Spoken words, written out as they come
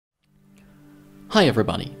Hi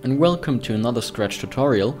everybody, and welcome to another Scratch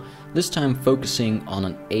tutorial, this time focusing on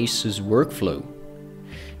an ACES workflow.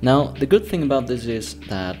 Now, the good thing about this is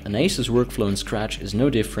that an ACES workflow in Scratch is no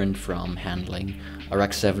different from handling a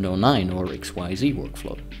Rec 709 or XYZ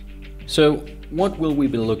workflow. So, what will we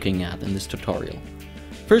be looking at in this tutorial?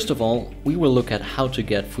 First of all, we will look at how to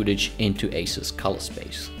get footage into ACES color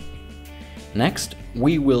space. Next,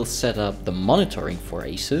 we will set up the monitoring for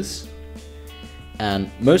ACES.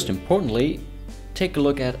 And most importantly, take a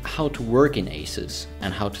look at how to work in ACES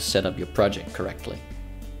and how to set up your project correctly.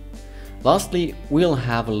 Lastly, we'll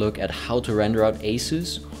have a look at how to render out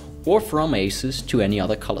ACES or from ACES to any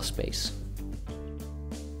other color space.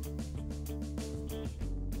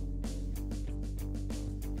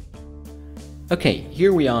 Okay,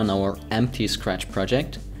 here we are in our empty Scratch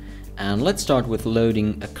project, and let's start with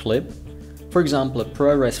loading a clip, for example a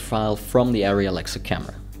ProRes file from the Area Alexa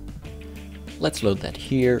camera. Let's load that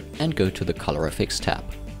here and go to the Color Effects tab.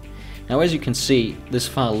 Now, as you can see, this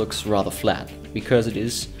file looks rather flat because it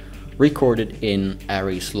is recorded in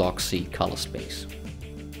ARRI's log.c color space.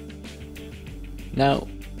 Now,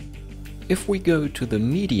 if we go to the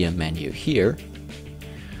Media menu here,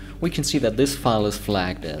 we can see that this file is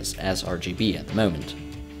flagged as sRGB at the moment.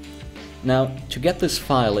 Now, to get this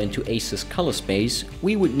file into ACES color space,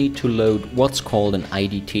 we would need to load what's called an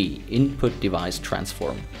IDT, Input Device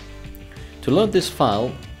Transform. To load this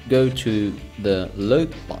file, go to the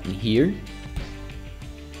Load button here,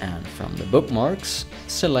 and from the bookmarks,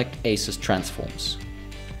 select ACES Transforms.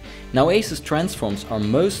 Now, ACES Transforms are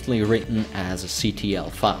mostly written as a CTL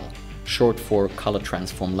file, short for Color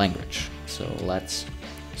Transform Language. So let's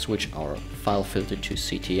switch our file filter to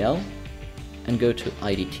CTL and go to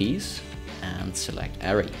IDTs and select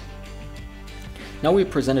ARRI. Now we're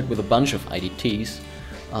presented with a bunch of IDTs,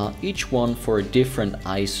 each one for a different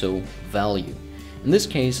ISO value. In this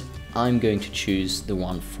case, I'm going to choose the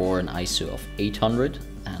one for an ISO of 800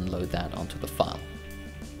 and load that onto the file.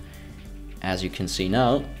 As you can see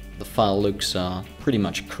now, the file looks pretty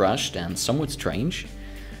much crushed and somewhat strange,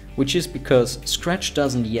 which is because Scratch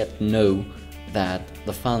doesn't yet know that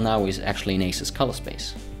the file now is actually in ACES color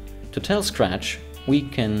space. To tell Scratch, we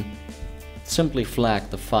can simply flag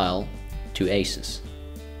the file to ACES.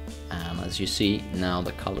 And as you see, now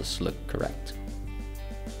the colors look correct.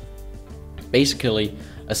 Basically,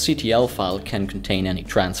 a CTL file can contain any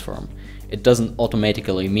transform. It doesn't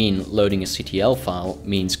automatically mean loading a CTL file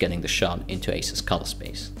means getting the shot into ACES color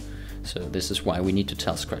space. So this is why we need to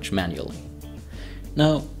tell Scratch manually.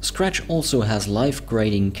 Now, Scratch also has live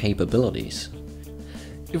grading capabilities.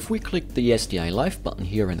 If we click the SDI Live button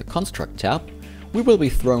here in the Construct tab, we will be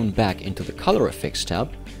thrown back into the Color Effects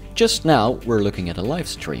tab. Just now, we're looking at a live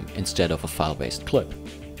stream instead of a file-based clip.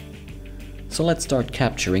 So let's start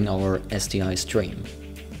capturing our SDI stream.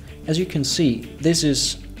 As you can see, this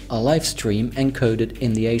is a live stream encoded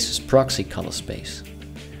in the ACES proxy color space.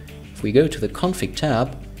 If we go to the Config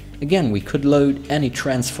tab, again we could load any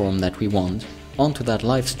transform that we want onto that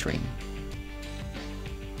live stream.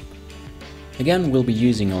 Again, we'll be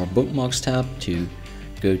using our Bookmarks tab to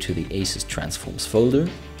go to the ACES Transforms folder,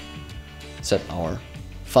 set our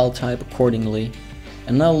file type accordingly,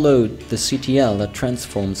 and now load the CTL that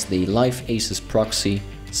transforms the live ACES proxy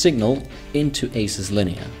signal into ACES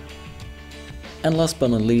linear. And last but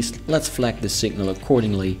not least, let's flag the signal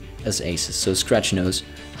accordingly as ACES so Scratch knows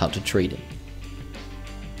how to treat it.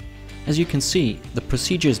 As you can see, the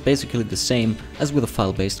procedure is basically the same as with a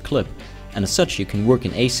file-based clip, and as such you can work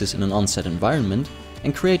in ACES in an onset environment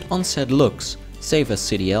and create onset looks, save as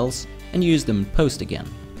CTLs, and use them in post again.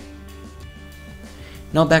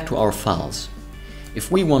 Now back to our files.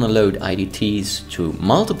 If we want to load IDTs to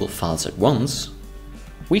multiple files at once,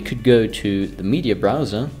 we could go to the Media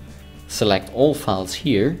browser, select all files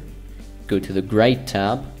here, go to the Grade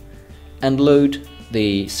tab, and load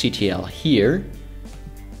the CTL here,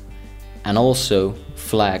 and also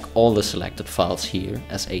flag all the selected files here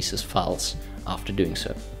as ACES files after doing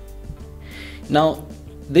so. Now,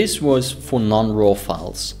 this was for non-RAW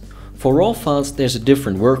files. For RAW files, there's a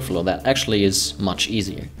different workflow that actually is much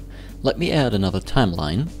easier. Let me add another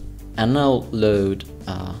timeline and now load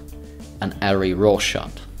an ARRI RAW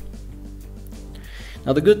shot.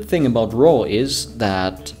 Now, the good thing about RAW is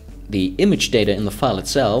that the image data in the file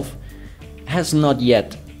itself has not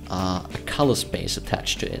yet a color space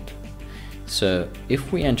attached to it. So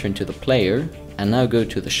if we enter into the player and now go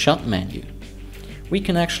to the shot menu, we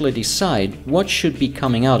can actually decide what should be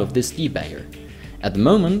coming out of this debugger. At the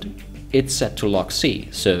moment, it's set to log.c,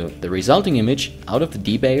 so the resulting image out of the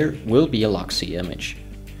debugger will be a log.c image.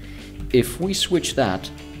 If we switch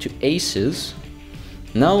that to ACES,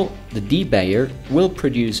 Now the debayer will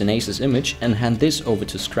produce an ACES image and hand this over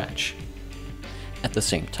to Scratch. At the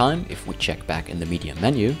same time, if we check back in the media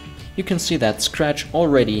menu, you can see that Scratch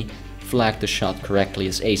already flagged the shot correctly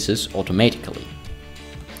as ACES automatically.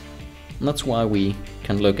 And that's why we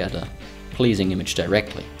can look at a pleasing image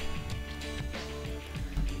directly.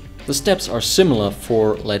 The steps are similar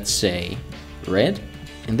for, let's say, red.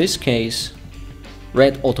 In this case,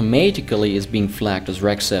 red automatically is being flagged as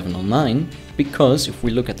Rec 709 because if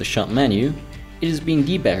we look at the shot menu, it is being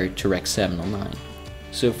debayered to Rec 709.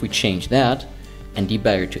 So if we change that and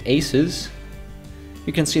debayer to ACES,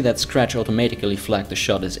 you can see that Scratch automatically flagged the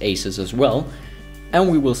shot as ACES as well, and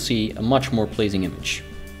we will see a much more pleasing image.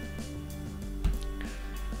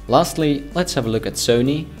 Lastly, let's have a look at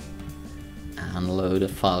Sony and load a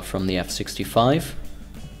file from the F65,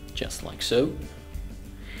 just like so.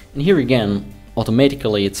 And here again,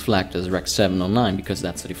 automatically it's flagged as Rec 709 because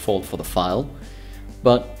that's the default for the file.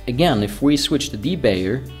 But again, if we switch the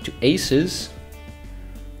debayer to ACES,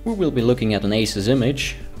 we will be looking at an ACES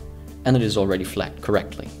image and it is already flagged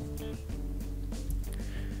correctly.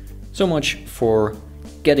 So much for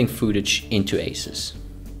getting footage into ACES.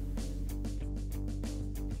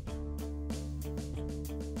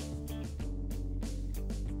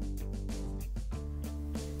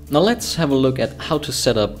 Now let's have a look at how to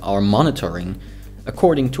set up our monitoring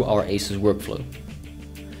according to our ACES workflow.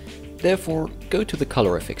 Therefore, go to the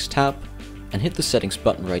ColorFX tab and hit the settings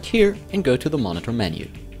button right here and go to the monitor menu.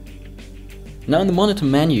 Now in the monitor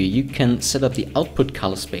menu you can set up the output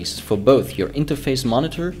color spaces for both your interface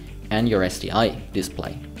monitor and your SDI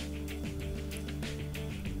display.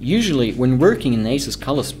 Usually when working in ACES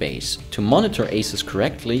color space, to monitor ACES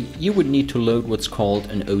correctly you would need to load what's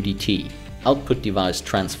called an ODT, Output Device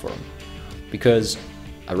Transform, because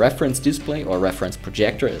a reference display or reference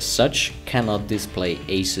projector as such cannot display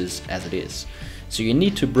ACES as it is. So you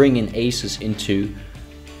need to bring in ACES into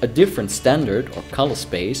a different standard or color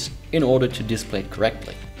space in order to display it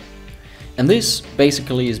correctly. And this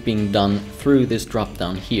basically is being done through this drop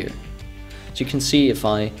down here. So you can see if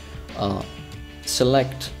I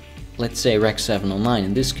select, let's say Rec 709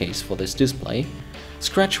 in this case for this display,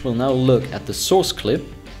 Scratch will now look at the source clip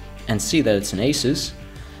and see that it's an ACES,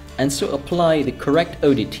 and so apply the correct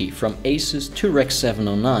ODT from ACES to Rec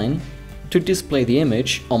 709 to display the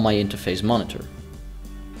image on my interface monitor.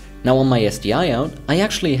 Now on my SDI out, I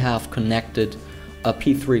actually have connected a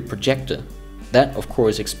P3 projector. That of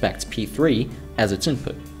course expects P3 as its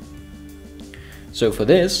input. So for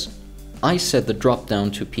this, I set the drop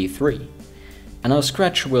down to P3. And now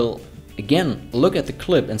Scratch will again look at the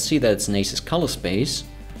clip and see that it's an ACES color space,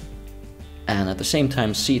 and at the same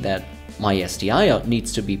time see that my SDI out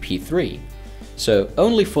needs to be P3. So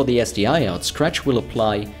only for the SDI out, Scratch will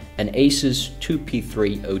apply an ACES to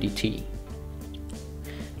P3 ODT.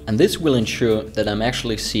 And this will ensure that I'm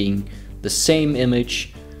actually seeing the same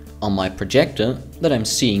image on my projector that I'm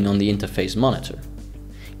seeing on the interface monitor,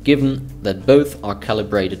 given that both are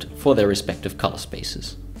calibrated for their respective color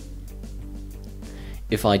spaces.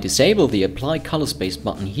 If I disable the Apply Color Space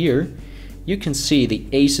button here, you can see the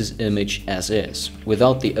ACES image as is,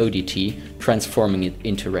 without the ODT transforming it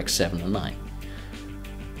into Rec 709.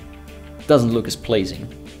 Doesn't look as pleasing.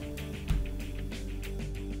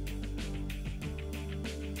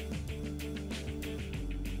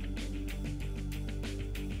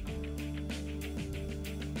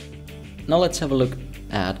 Now let's have a look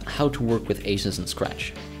at how to work with ACES in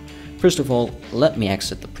Scratch. First of all, let me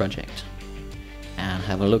exit the project and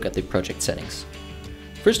have a look at the project settings.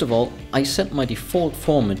 First of all, I set my default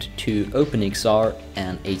format to OpenXR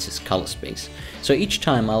and ACES color space. So each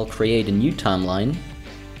time I'll create a new timeline,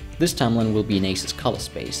 this timeline will be in ACES color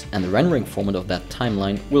space, and the rendering format of that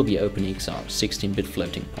timeline will be OpenXR, 16-bit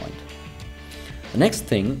floating point. The next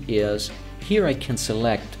thing is, here I can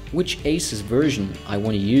select which ACES version I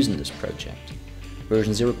want to use in this project,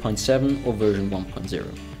 version 0.7 or version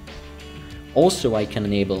 1.0. Also, I can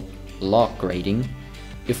enable log grading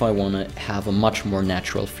if I want to have a much more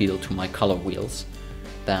natural feel to my color wheels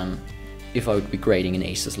than if I would be grading in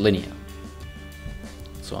ACES linear.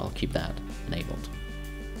 So I'll keep that enabled.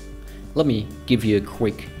 Let me give you a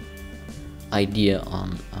quick idea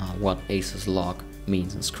on what ACES log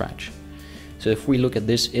means in Scratch. So if we look at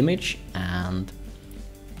this image and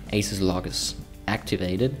ACES log is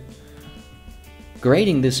activated,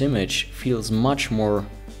 grading this image feels much more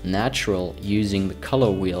natural using the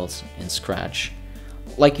color wheels in Scratch,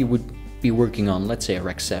 like you would be working on, let's say, a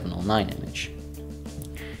Rec 709 image.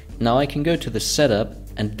 Now I can go to the setup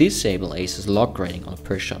and disable ACES log grading on a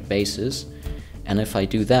per shot basis, and if I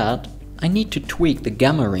do that, I need to tweak the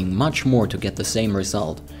gamma ring much more to get the same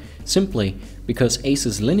result, simply because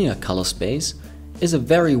ACES linear color space is a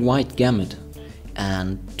very wide gamut,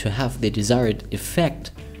 and to have the desired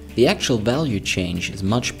effect, the actual value change is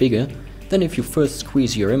much bigger than if you first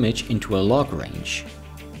squeeze your image into a log range.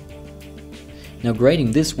 Now,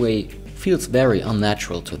 grading this way feels very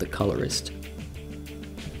unnatural to the colorist.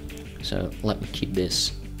 So let me keep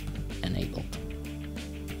this enabled.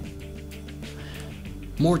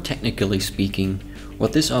 More technically speaking,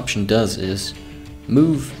 what this option does is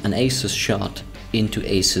move an ACES shot into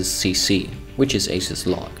ACES CC, which is ACES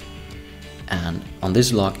log. And on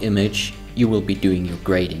this log image, you will be doing your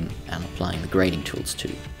grading and applying the grading tools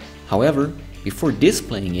too. However, before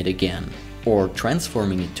displaying it again, or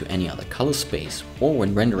transforming it to any other color space, or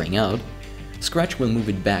when rendering out, Scratch will move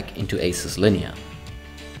it back into ACES linear.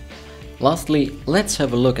 Lastly, let's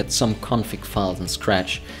have a look at some config files in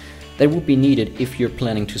Scratch that would be needed if you're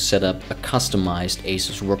planning to set up a customized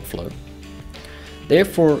ACES workflow.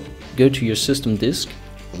 Therefore, go to your system disk,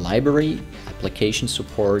 Library, Application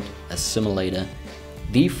Support, Assimilator,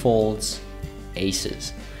 Defaults,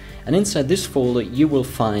 ACES. And inside this folder you will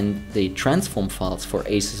find the transform files for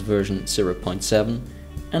ACES version 0.7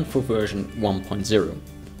 and for version 1.0,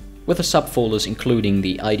 with the subfolders including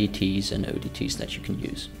the IDTs and ODTs that you can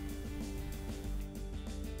use.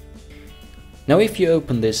 Now, if you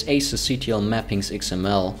open this ACES CTL Mappings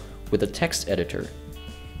XML with a text editor,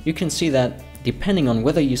 you can see that depending on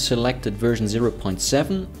whether you selected version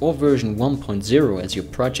 0.7 or version 1.0 as your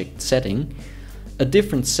project setting, a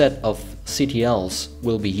different set of CTLs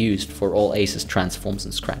will be used for all ACES transforms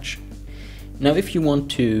in Scratch. Now, if you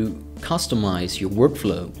want to customize your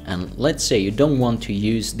workflow, and let's say you don't want to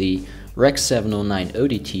use the Rec 709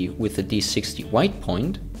 ODT with the D60 white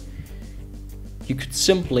point, you could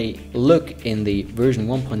simply look in the version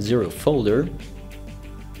 1.0 folder,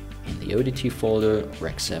 in the ODT folder,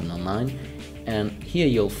 Rec 709, and here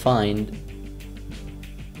you'll find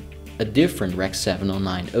a different Rec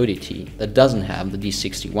 709 ODT that doesn't have the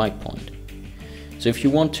D60 white point. So if you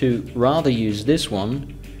want to rather use this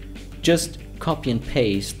one, just copy and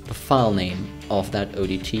paste the file name of that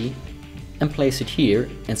ODT and place it here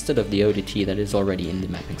instead of the ODT that is already in the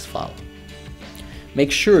mappings file.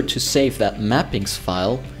 Make sure to save that mappings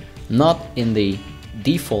file not in the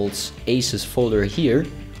defaults ACES folder here,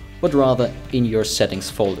 but rather in your settings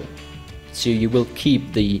folder. So you will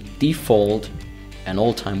keep the default and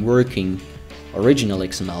all-time working original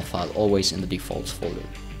XML file always in the defaults folder.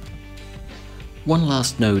 One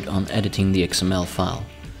last note on editing the XML file.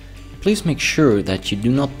 Please make sure that you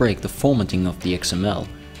do not break the formatting of the XML,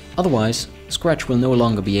 otherwise Scratch will no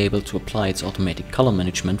longer be able to apply its automatic color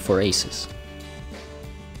management for ACES.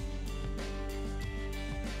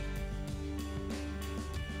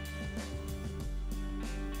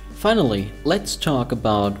 Finally, let's talk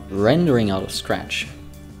about rendering out of Scratch.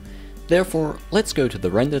 Therefore, let's go to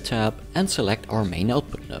the Render tab and select our main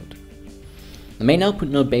output node. The main output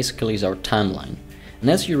node basically is our timeline,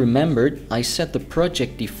 and as you remembered, I set the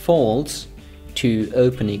project defaults to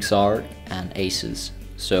OpenXR and ACES,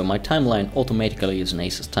 so my timeline automatically is an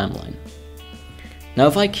ACES timeline. Now,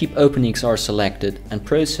 if I keep OpenXR selected and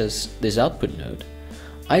process this output node,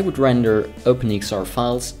 I would render OpenXR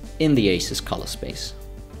files in the ACES color space.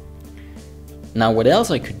 Now, what else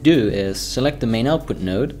I could do is select the main output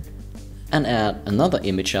node and add another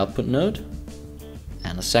image output node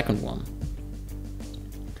and a second one.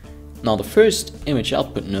 Now, the first image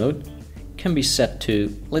output node can be set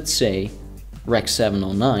to, let's say, Rec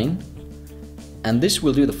 709, and this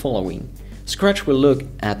will do the following. Scratch will look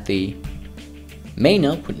at the main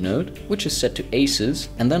output node, which is set to ACES,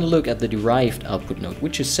 and then look at the derived output node,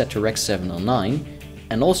 which is set to Rec 709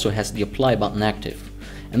 and also has the apply button active.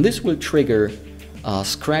 And this will trigger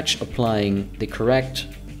Scratch applying the correct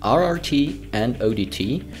RRT and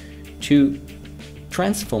ODT to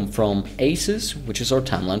transform from ACES, which is our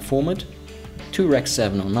timeline format, to Rec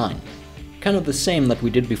 709. Kind of the same that we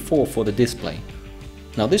did before for the display.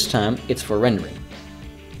 Now this time it's for rendering.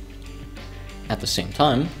 At the same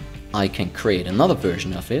time, I can create another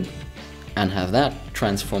version of it and have that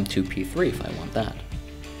transform to P3 if I want that.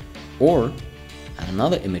 Or add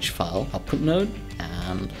another image file output node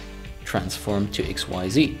and transform to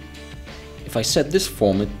XYZ. If I set this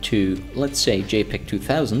format to, let's say, JPEG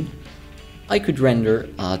 2000, I could render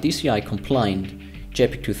a DCI compliant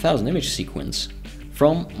JPEG 2000 image sequence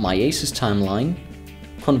from my ACES timeline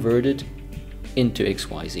converted into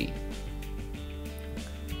XYZ.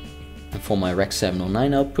 And for my Rec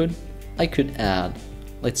 709 output, I could add,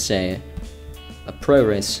 let's say, a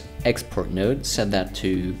ProRes export node, set that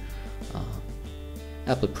to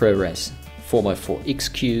Apple ProRes 4x4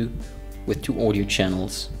 XQ with 2 audio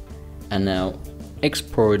channels, and now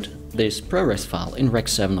export this ProRes file in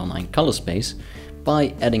Rec709 color space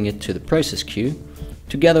by adding it to the process queue,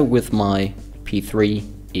 together with my P3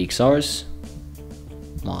 EXRs,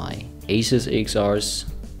 my ACES EXRs,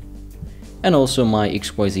 and also my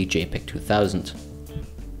XYZ JPEG 2000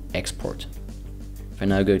 export. If I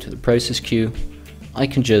now go to the process queue, I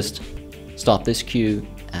can just stop this queue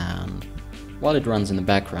and, while it runs in the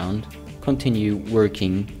background, continue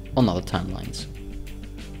working on other timelines.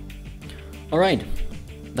 Alright,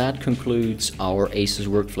 that concludes our ACES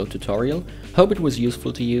workflow tutorial. Hope it was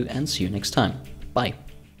useful to you, and see you next time. Bye.